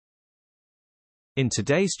In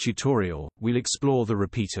today's tutorial, we'll explore the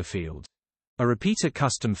repeater field. A repeater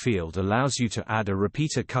custom field allows you to add a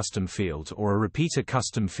repeater custom field or a repeater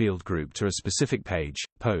custom field group to a specific page,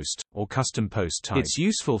 post, or custom post type. It's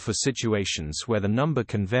useful for situations where the number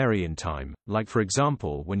can vary in time, like for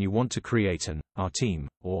example when you want to create an our team,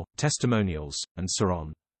 or testimonials, and so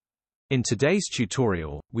on. In today's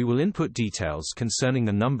tutorial, we will input details concerning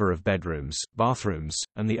the number of bedrooms, bathrooms,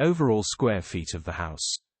 and the overall square feet of the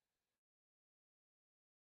house.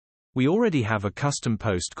 We already have a custom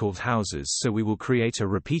post called houses, so we will create a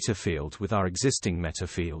repeater field with our existing meta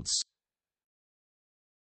fields.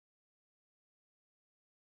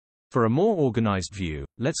 For a more organized view,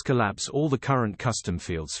 let's collapse all the current custom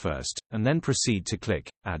fields first, and then proceed to click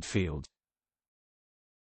Add Field.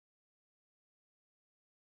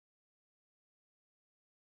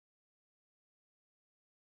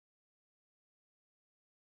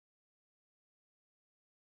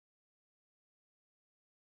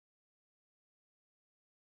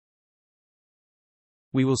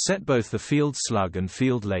 We will set both the field slug and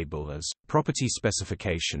field label as property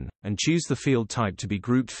specification, and choose the field type to be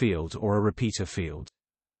grouped field or a repeater field.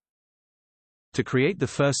 To create the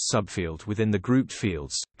first subfield within the grouped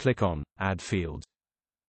fields, click on Add Field.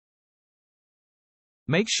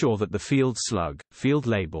 Make sure that the field slug, field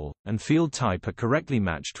label, and field type are correctly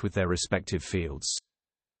matched with their respective fields.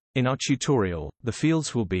 In our tutorial, the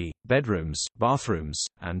fields will be bedrooms, bathrooms,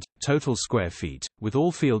 and total square feet, with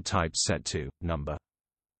all field types set to number.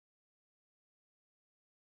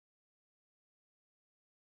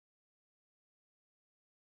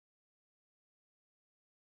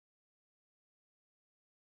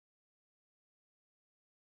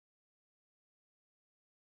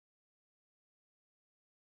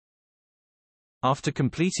 After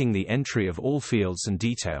completing the entry of all fields and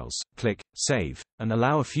details, click Save, and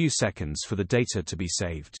allow a few seconds for the data to be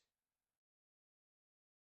saved.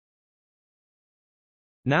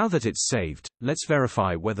 Now that it's saved, let's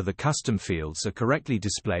verify whether the custom fields are correctly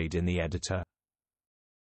displayed in the editor.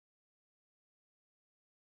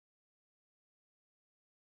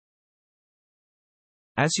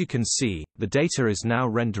 As you can see, the data is now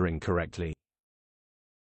rendering correctly.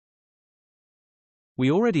 We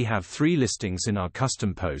already have 3 listings in our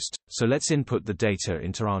custom post, so let's input the data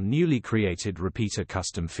into our newly created repeater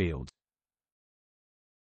custom field.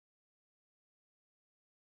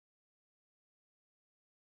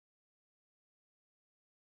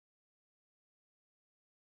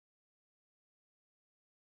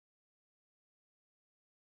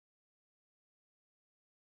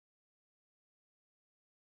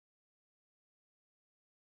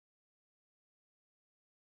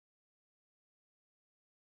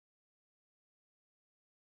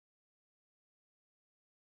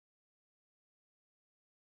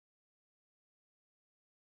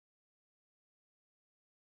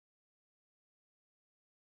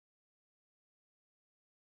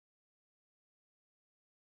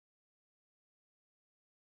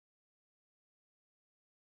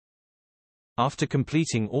 After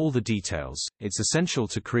completing all the details, it's essential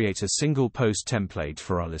to create a single post template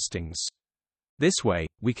for our listings. This way,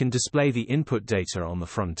 we can display the input data on the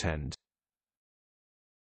front end.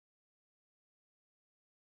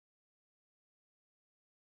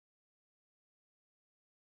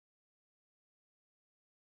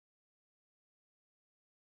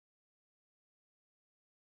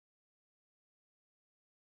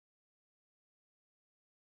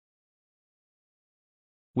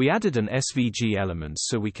 We added an SVG element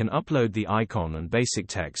so we can upload the icon and basic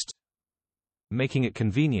text, making it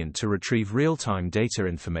convenient to retrieve real-time data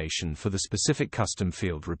information for the specific custom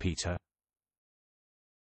field repeater.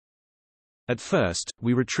 At first,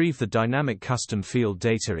 we retrieve the dynamic custom field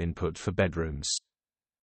data input for bedrooms.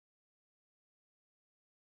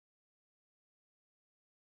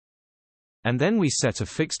 And then we set a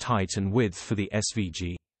fixed height and width for the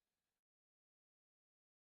SVG.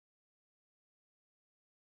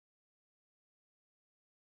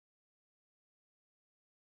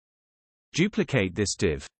 Duplicate this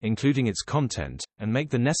div, including its content, and make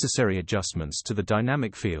the necessary adjustments to the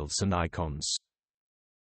dynamic fields and icons.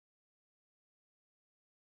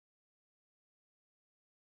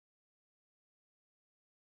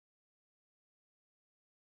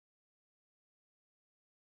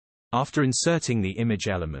 After inserting the image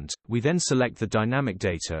element, we then select the dynamic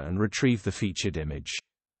data and retrieve the featured image.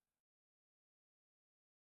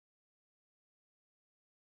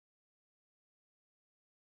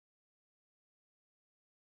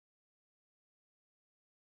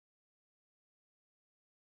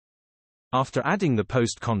 After adding the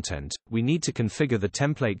post content, we need to configure the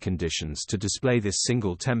template conditions to display this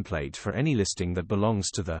single template for any listing that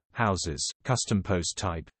belongs to the houses custom post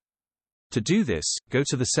type. To do this, go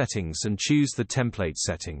to the settings and choose the template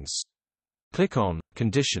settings. Click on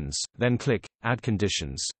Conditions, then click Add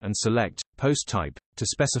Conditions, and select Post Type to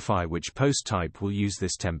specify which post type will use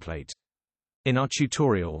this template. In our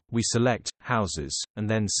tutorial, we select Houses, and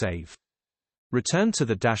then Save. Return to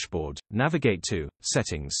the dashboard, navigate to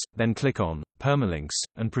Settings, then click on Permalinks,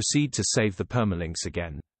 and proceed to save the permalinks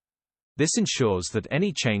again. This ensures that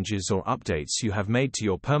any changes or updates you have made to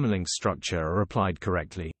your permalink structure are applied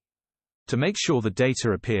correctly. To make sure the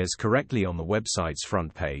data appears correctly on the website's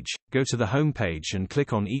front page, go to the home page and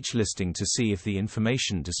click on each listing to see if the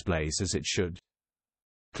information displays as it should.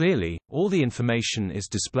 Clearly, all the information is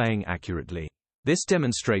displaying accurately. This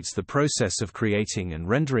demonstrates the process of creating and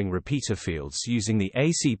rendering repeater fields using the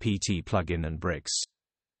ACPT plugin and bricks.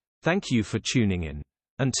 Thank you for tuning in.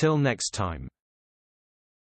 Until next time.